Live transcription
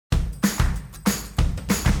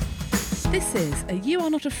This is a You Are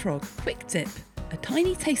Not a Frog quick dip, a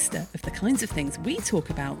tiny taster of the kinds of things we talk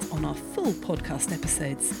about on our full podcast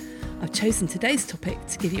episodes. I've chosen today's topic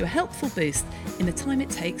to give you a helpful boost in the time it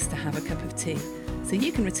takes to have a cup of tea, so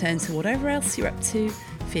you can return to whatever else you're up to,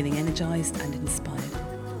 feeling energised and inspired.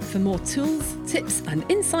 For more tools, tips and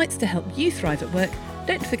insights to help you thrive at work,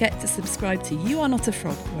 don't forget to subscribe to You Are Not a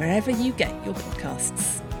Frog wherever you get your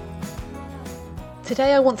podcasts.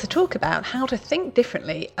 Today I want to talk about how to think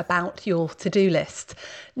differently about your to-do list.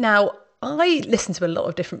 Now, I listen to a lot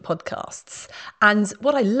of different podcasts, and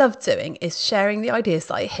what I love doing is sharing the ideas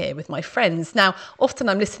that I hear with my friends. Now, often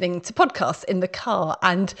I'm listening to podcasts in the car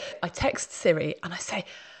and I text Siri and I say,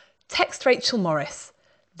 text Rachel Morris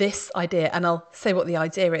this idea, and I'll say what the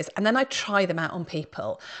idea is, and then I try them out on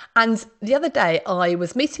people. And the other day I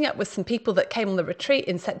was meeting up with some people that came on the retreat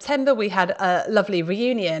in September. We had a lovely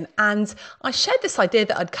reunion, and I shared this idea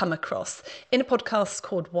that I'd come across in a podcast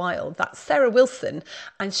called Wild. That's Sarah Wilson,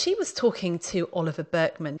 and she was talking to Oliver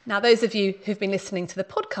Burkeman. Now, those of you who've been listening to the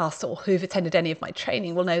podcast or who've attended any of my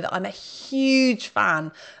training will know that I'm a huge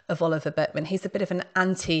fan of Oliver Burkeman. He's a bit of an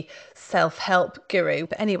anti-self-help guru.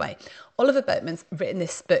 But anyway, Oliver Burkeman's written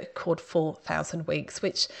this book called 4,000 Weeks,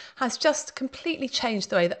 which has just completely changed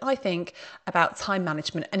the way that I think about time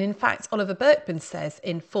management. And in fact, Oliver Burkeman says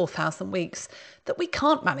in 4,000 Weeks that we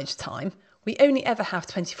can't manage time. We only ever have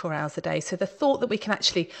 24 hours a day. So the thought that we can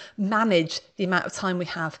actually manage the amount of time we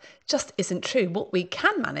have just isn't true. What we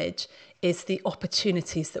can manage is the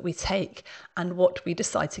opportunities that we take and what we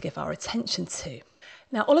decide to give our attention to.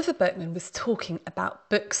 Now, Oliver Burkeman was talking about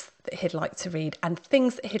books that he'd like to read and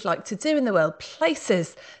things that he'd like to do in the world,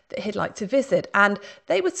 places that he'd like to visit. And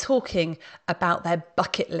they were talking about their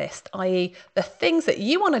bucket list, i.e. the things that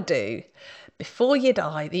you want to do before you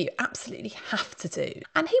die that you absolutely have to do.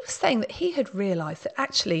 And he was saying that he had realised that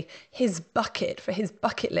actually his bucket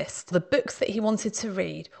list, the books that he wanted to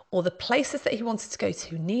read or the places that he wanted to go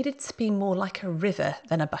to needed to be more like a river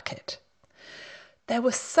than a bucket. There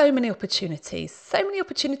were so many opportunities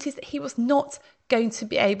that he was not going to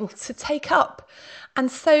be able to take up. And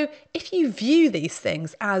so if you view these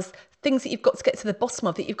things as things that you've got to get to the bottom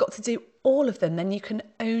of, that you've got to do all of them, then you can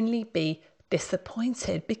only be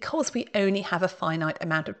disappointed because we only have a finite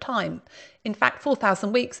amount of time. In fact,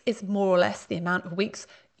 4,000 weeks is more or less the amount of weeks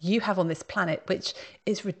you have on this planet, which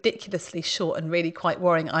is ridiculously short and really quite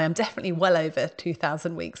worrying. I am definitely well over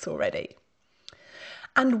 2,000 weeks already.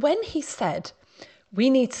 And when he said, we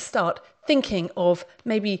need to start thinking of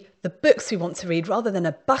maybe the books we want to read rather than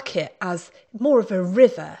a bucket as more of a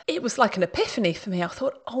river, it was like an epiphany for me. I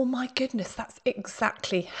thought, oh my goodness, that's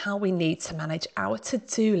exactly how we need to manage our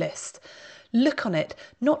to-do list. Look on it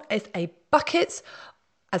not as a bucket,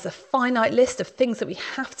 as a finite list of things that we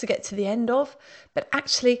have to get to the end of, but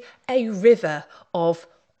actually a river of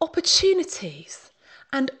opportunities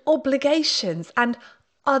and obligations and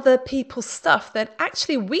other people's stuff that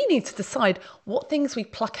actually we need to decide what things we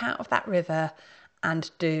pluck out of that river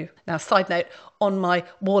and do. Now, side note, on my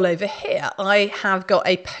wall over here, I have got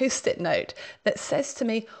a post-it note that says to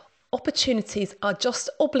me, opportunities are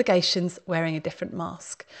just obligations wearing a different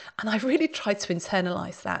mask. And I really tried to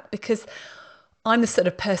internalise that because I'm the sort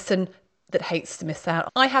of person that hates to miss out.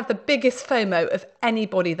 I have the biggest FOMO of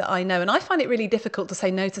anybody that I know, and I find it really difficult to say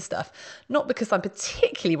no to stuff, not because I'm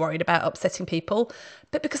particularly worried about upsetting people,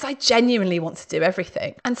 but because I genuinely want to do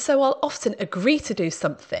everything. And so I'll often agree to do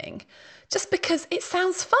something just because it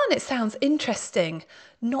sounds fun, it sounds interesting,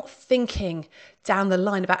 not thinking down the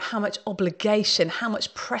line about how much obligation, how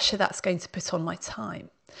much pressure that's going to put on my time.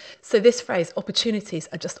 So this phrase, opportunities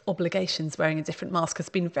are just obligations wearing a different mask, has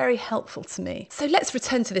been very helpful to me. So let's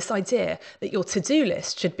return to this idea that your to-do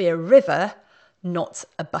list should be a river, not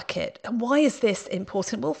a bucket. And why is this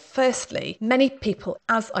important? Well, firstly, many people,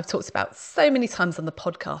 as I've talked about so many times on the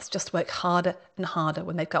podcast, just work harder and harder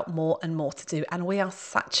when they've got more and more to do. And we are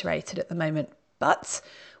saturated at the moment, but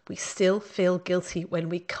we still feel guilty when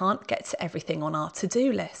we can't get to everything on our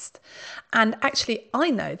to-do list. And actually, I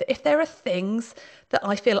know that if there are things that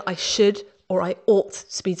I feel I should or I ought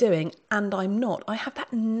to be doing and I'm not, I have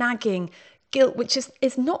that nagging guilt, which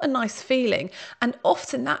is not a nice feeling. And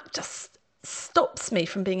often that just stops me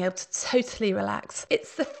from being able to totally relax.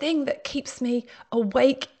 It's the thing that keeps me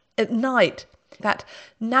awake at night. That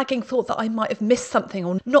nagging thought that I might have missed something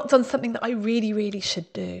or not done something that I really, really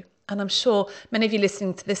should do. And I'm sure many of you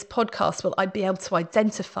listening to this podcast will be able to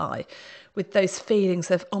identify with those feelings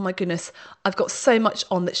of, oh my goodness, I've got so much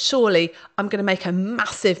on that surely I'm going to make a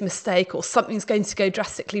massive mistake or something's going to go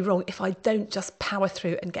drastically wrong if I don't just power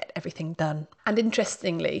through and get everything done. And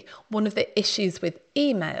interestingly, one of the issues with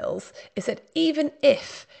emails is that even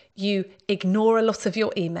if you ignore a lot of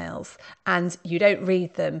your emails and you don't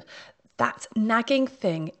read them, that nagging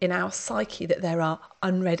thing in our psyche that there are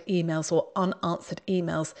unread emails or unanswered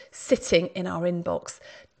emails sitting in our inbox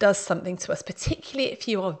does something to us, particularly if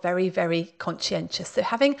you are very, very conscientious. So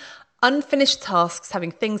having unfinished tasks,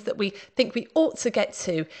 having things that we think we ought to get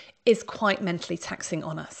to, is quite mentally taxing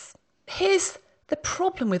on us. Here's the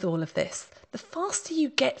problem with all of this. The faster you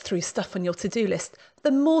get through stuff on your to-do list,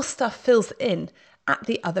 the more stuff fills in at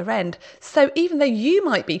the other end. So even though you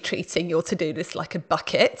might be treating your to-do list like a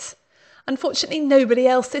bucket, unfortunately, nobody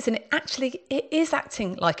else is, and it is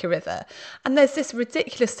acting like a river. And there's this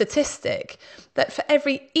ridiculous statistic that for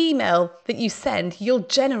every email that you send, you'll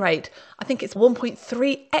generate, I think it's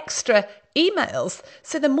 1.3 extra emails.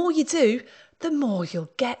 So the more you do, the more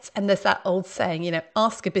you'll get. And there's that old saying,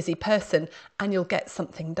 ask a busy person and you'll get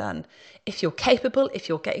something done. If you're capable, if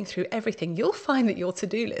you're getting through everything, you'll find that your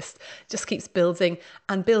to-do list just keeps building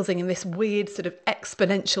and building in this weird sort of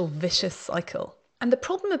exponential vicious cycle. And the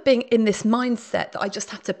problem of being in this mindset that I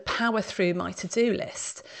just have to power through my to-do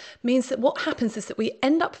list means that what happens is that we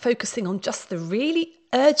end up focusing on just the really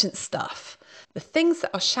urgent stuff, the things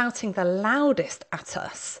that are shouting the loudest at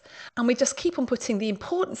us. And we just keep on putting the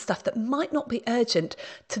important stuff that might not be urgent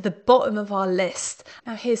to the bottom of our list.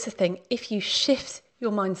 Now, here's the thing. If you shift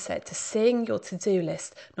your mindset to seeing your to-do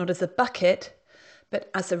list not as a bucket,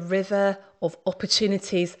 but as a river of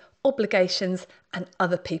opportunities, obligations and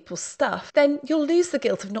other people's stuff, then you'll lose the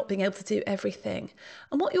guilt of not being able to do everything.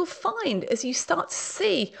 And what you'll find is you start to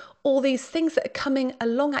see all these things that are coming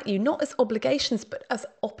along at you, not as obligations, but as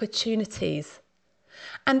opportunities.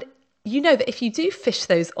 And you know that if you do fish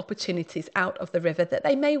those opportunities out of the river, that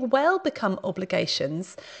they may well become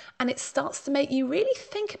obligations, and it starts to make you really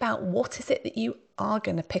think about what is it that you are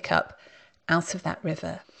going to pick up out of that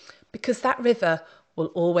river. Because that river will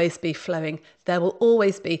always be flowing. There will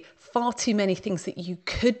always be far too many things that you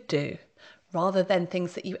could do rather than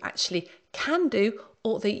things that you actually can do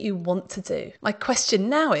or that you want to do. My question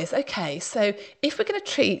now is, okay, so if we're going to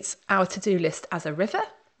treat our to-do list as a river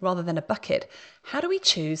rather than a bucket, how do we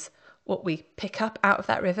choose what we pick up out of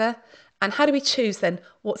that river? And how do we choose then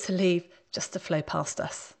what to leave just to flow past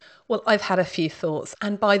us? Well, I've had a few thoughts.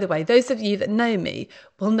 And by the way, those of you that know me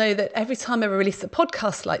will know that every time I release a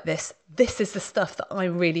podcast like this, this is the stuff that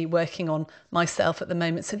I'm really working on myself at the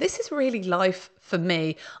moment. So this is really life for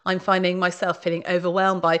me. I'm finding myself feeling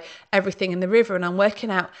overwhelmed by everything in the river, and I'm working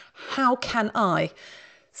out how can I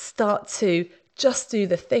start to just do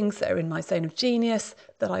the things that are in my zone of genius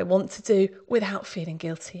that I want to do without feeling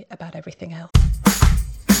guilty about everything else.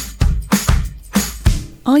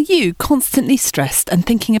 Are you constantly stressed and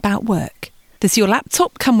thinking about work? Does your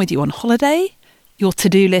laptop come with you on holiday? Your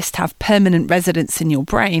to-do list have permanent residence in your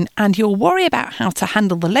brain, and your worry about how to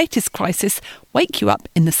handle the latest crisis wake you up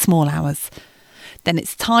in the small hours? Then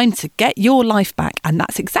it's time to get your life back, and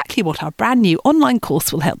that's exactly what our brand new online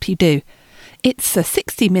course will help you do. It's a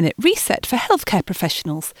 60-minute reset for healthcare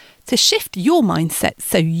professionals to shift your mindset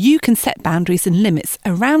so you can set boundaries and limits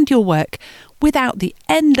around your work without the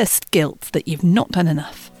endless guilt that you've not done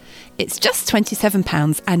enough. It's just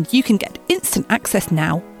 £27 and you can get instant access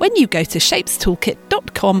now when you go to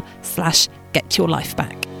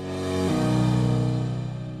shapestoolkit.com/getyourlifeback.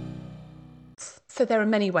 So there are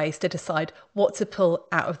many ways to decide what to pull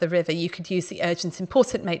out of the river. You could use the urgent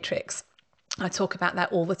important matrix. I talk about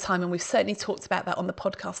that all the time, and we've certainly talked about that on the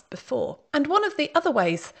podcast before. And one of the other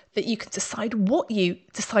ways that you can decide what you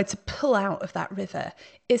decide to pull out of that river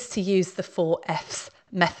is to use the 4 F's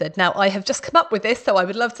method. Now, I have just come up with this, so I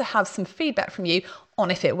would love to have some feedback from you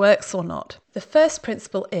on if it works or not. The first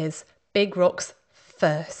principle is big rocks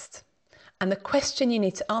first. And the question you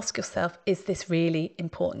need to ask yourself, is this really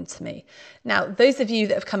important to me? Now, those of you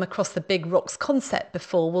that have come across the big rocks concept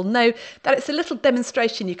before will know that it's a little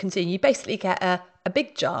demonstration you can do. You basically get a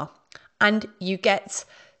big jar and you get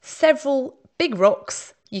several big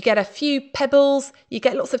rocks, you get a few pebbles, you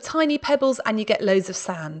get lots of tiny pebbles, and you get loads of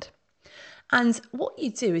sand. And what you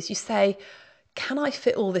do is you say, can I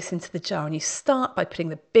fit all this into the jar? And you start by putting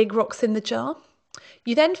the big rocks in the jar.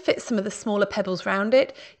 You then fit some of the smaller pebbles around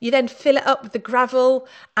it. You then fill it up with the gravel,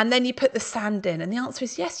 and then you put the sand in. And the answer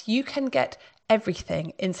is yes, you can get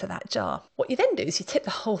everything into that jar. What you then do is you tip the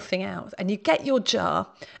whole thing out and you get your jar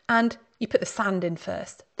and you put the sand in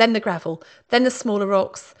first, then the gravel, then the smaller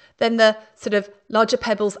rocks, then the sort of larger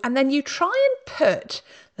pebbles, and then you try and put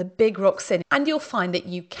the big rocks in, and you'll find that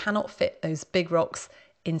you cannot fit those big rocks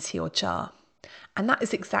into your jar. And that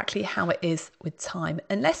is exactly how it is with time.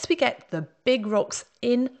 Unless we get the big rocks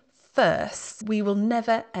in first, we will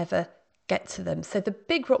never, ever get to them. So the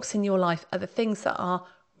big rocks in your life are the things that are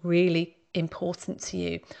really important to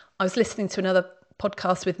you. I was listening to another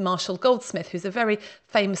podcast with Marshall Goldsmith, who's a very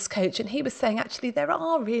famous coach, and he was saying actually there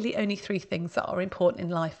are really only 3 things that are important in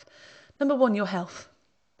life. Number 1, your health.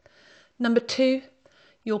 Number 2,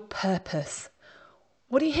 your purpose.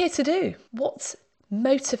 What are you here to do? What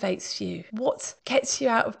motivates you? What gets you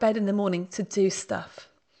out of bed in the morning to do stuff?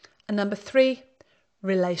 And number 3,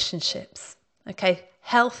 relationships. Okay,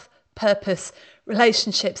 health, purpose,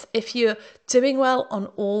 relationships. If you're doing well on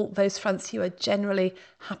all those fronts, you are generally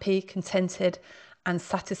happy, contented, and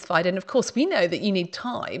satisfied. And of course, we know that you need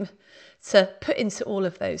time to put into all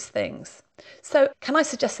of those things. So can I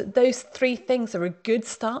suggest that those 3 things are a good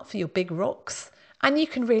start for your big rocks? And you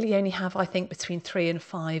can really only have, I think, between 3 and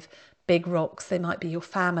 5 big rocks. They might be your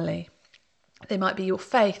family. They might be your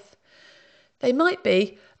faith. They might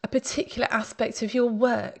be a particular aspect of your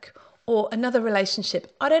work or another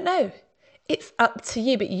relationship. I don't know. It's up to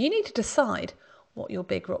you, but you need to decide what your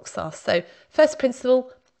big rocks are. So first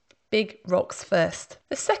principle, big rocks first.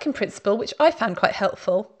 The second principle, which I found quite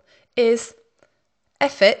helpful, is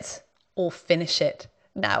F it or finish it.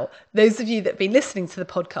 Now, those of you that have been listening to the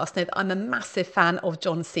podcast know that I'm a massive fan of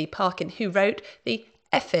John C. Parkin, who wrote the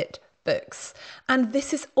F It books. And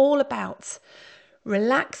this is all about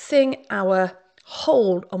relaxing our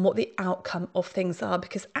hold on what the outcome of things are,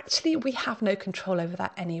 because actually we have no control over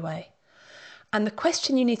that anyway. And the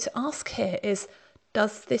question you need to ask here is,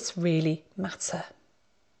 does this really matter?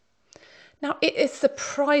 Now, it is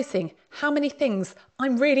surprising how many things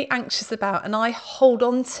I'm really anxious about and I hold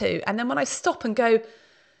on to. And then when I stop and go,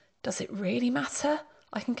 does it really matter?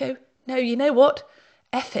 I can go, no, you know what?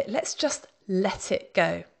 F it, let's just let it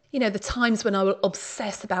go. You know, the times when I will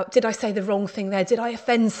obsess about, did I say the wrong thing there? Did I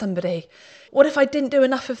offend somebody? What if I didn't do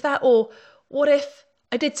enough of that? Or what if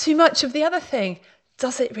I did too much of the other thing?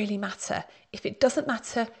 Does it really matter? If it doesn't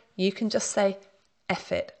matter, you can just say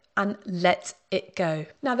F it and let it go.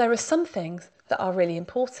 Now, there are some things that are really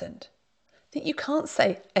important that you can't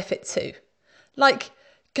say F it to, like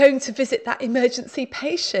going to visit that emergency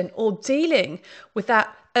patient or dealing with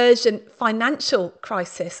that urgent financial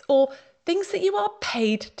crisis, or things that you are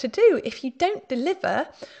paid to do. If you don't deliver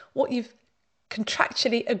what you've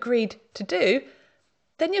contractually agreed to do,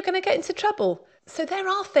 then you're going to get into trouble. So there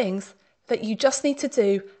are things that you just need to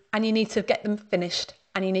do, and you need to get them finished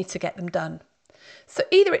and you need to get them done. So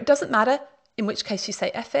either it doesn't matter, in which case you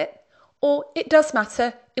say F it, or it does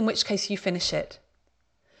matter, in which case you finish it.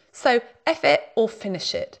 So F it or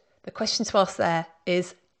finish it. The question to ask there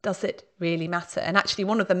is, does it really matter? And actually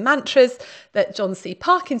one of the mantras that John C.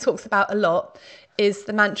 Parkin talks about a lot is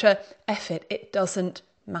the mantra, F it, it doesn't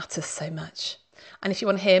matter so much. And if you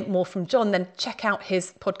want to hear more from John, then check out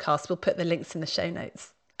his podcast. We'll put the links in the show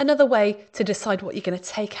notes. Another way to decide what you're going to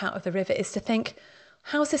take out of the river is to think,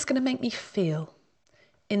 how's this going to make me feel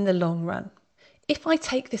in the long run? If I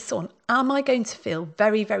take this on, am I going to feel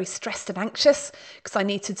very, very stressed and anxious because I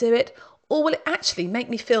need to do it? Or will it actually make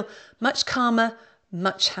me feel much calmer,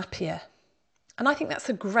 much happier? And I think that's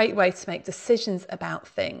a great way to make decisions about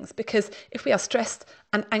things, because if we are stressed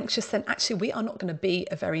and anxious, then actually we are not going to be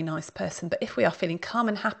a very nice person. But if we are feeling calm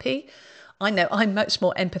and happy, I know I'm much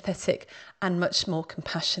more empathetic and much more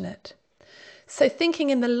compassionate. So thinking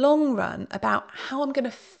in the long run about how I'm going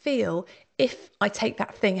to feel if I take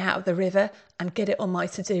that thing out of the river and get it on my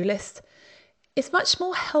to-do list is much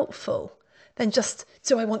more helpful than just,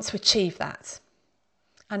 do I want to achieve that?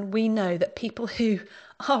 And we know that people who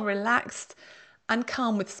are relaxed and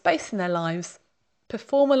calm with space in their lives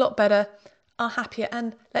perform a lot better, are happier,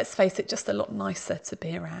 and let's face it, just a lot nicer to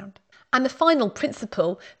be around. And the final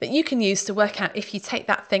principle that you can use to work out if you take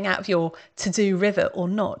that thing out of your to-do river or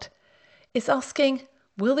not is asking,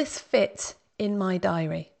 will this fit in my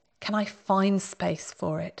diary? Can I find space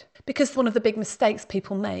for it? Because one of the big mistakes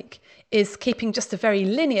people make is keeping just a very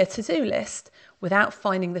linear to-do list without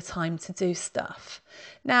finding the time to do stuff.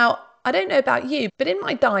 Now, I don't know about you, but in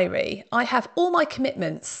my diary, I have all my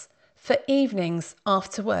commitments for evenings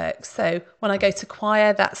after work. So when I go to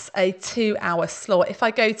choir, that's a 2-hour slot. If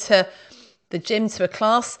I go to the gym to a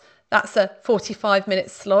class, that's a 45-minute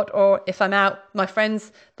slot. Or if I'm out with my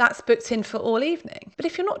friends, that's booked in for all evening. But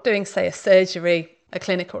if you're not doing, say, a surgery, a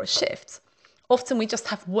clinic or a shift, often we just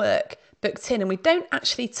have work booked in and we don't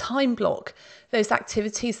actually time block those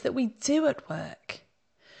activities that we do at work.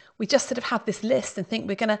 We just sort of have this list and think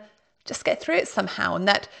we're going to just get through it somehow, and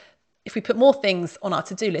that if we put more things on our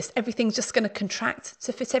to-do list, everything's just going to contract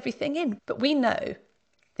to fit everything in. But we know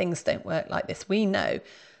things don't work like this. We know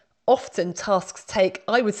often tasks take,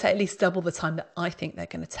 I would say, at least double the time that I think they're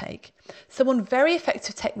going to take. So one very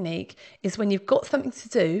effective technique is when you've got something to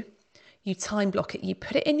do, you time block it. You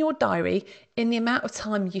put it in your diary in the amount of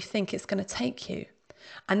time you think it's going to take you.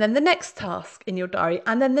 And then the next task in your diary,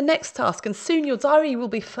 and then the next task. And soon your diary will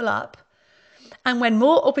be full up. And when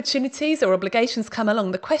more opportunities or obligations come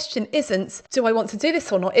along, the question isn't, do I want to do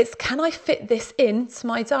this or not? It's, can I fit this into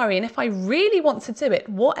my diary? And if I really want to do it,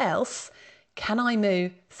 what else can I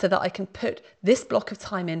move so that I can put this block of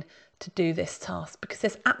time in to do this task? Because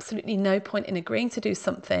there's absolutely no point in agreeing to do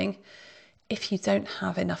something if you don't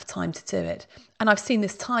have enough time to do it. And I've seen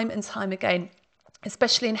this time and time again,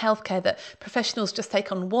 especially in healthcare, that professionals just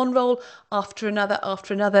take on one role after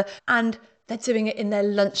another, and they're doing it in their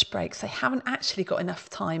lunch breaks. They haven't actually got enough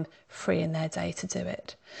time free in their day to do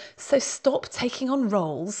it. So stop taking on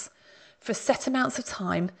roles for set amounts of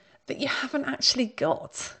time that you haven't actually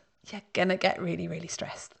got. You're going to get really, really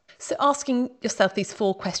stressed. So asking yourself these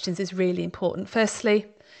 4 questions is really important. Firstly,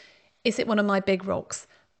 is it one of my big rocks?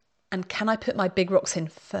 And can I put my big rocks in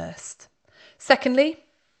first? Secondly,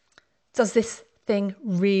 does this thing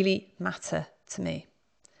really matter to me?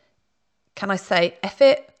 Can I say F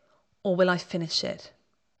it, or will I finish it?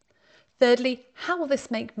 Thirdly, how will this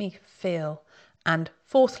make me feel? And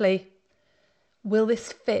fourthly, will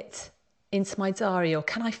this fit into my diary, or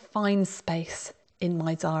can I find space in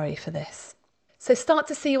my diary for this? So start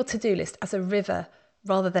to see your to-do list as a river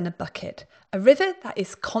rather than a bucket. A river that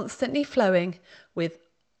is constantly flowing with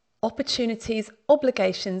opportunities,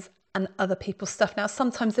 obligations, and other people's stuff. Now,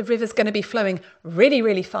 sometimes the river's going to be flowing really,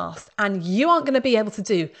 really fast, and you aren't going to be able to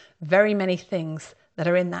do very many things that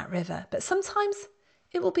are in that river. But sometimes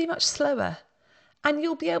it will be much slower, and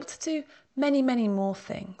you'll be able to do many, many more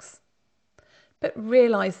things. But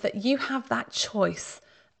realise that you have that choice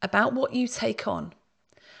about what you take on,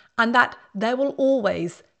 and that there will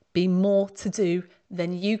always be more to do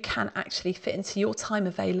than you can actually fit into your time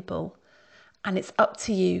available. And it's up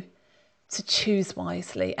to you to choose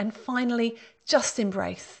wisely. And finally, just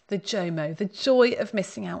embrace the JOMO, the joy of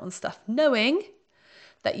missing out on stuff, knowing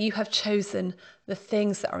that you have chosen the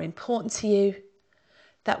things that are important to you,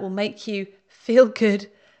 that will make you feel good,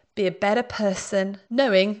 be a better person,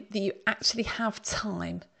 knowing that you actually have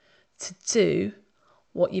time to do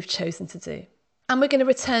what you've chosen to do. And we're going to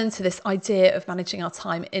return to this idea of managing our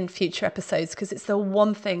time in future episodes, because it's the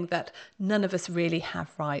one thing that none of us really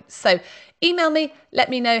have right. So email me, let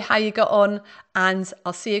me know how you got on, and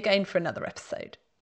I'll see you again for another episode.